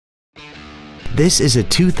This is a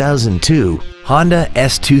 2002 Honda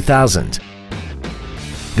S2000.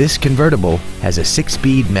 This convertible has a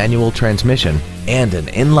 6-speed manual transmission and an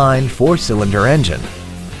inline 4-cylinder engine.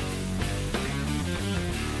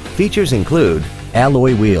 Features include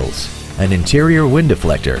alloy wheels, an interior wind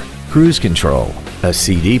deflector, cruise control, a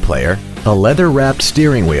CD player, a leather-wrapped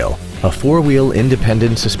steering wheel, a 4-wheel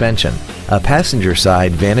independent suspension, a passenger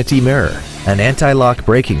side vanity mirror, an anti-lock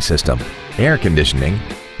braking system, air conditioning,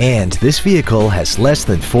 and this vehicle has less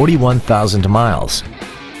than 41,000 miles.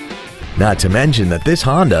 Not to mention that this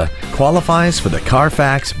Honda qualifies for the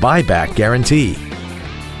Carfax buyback guarantee.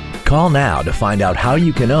 Call now to find out how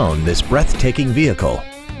you can own this breathtaking vehicle.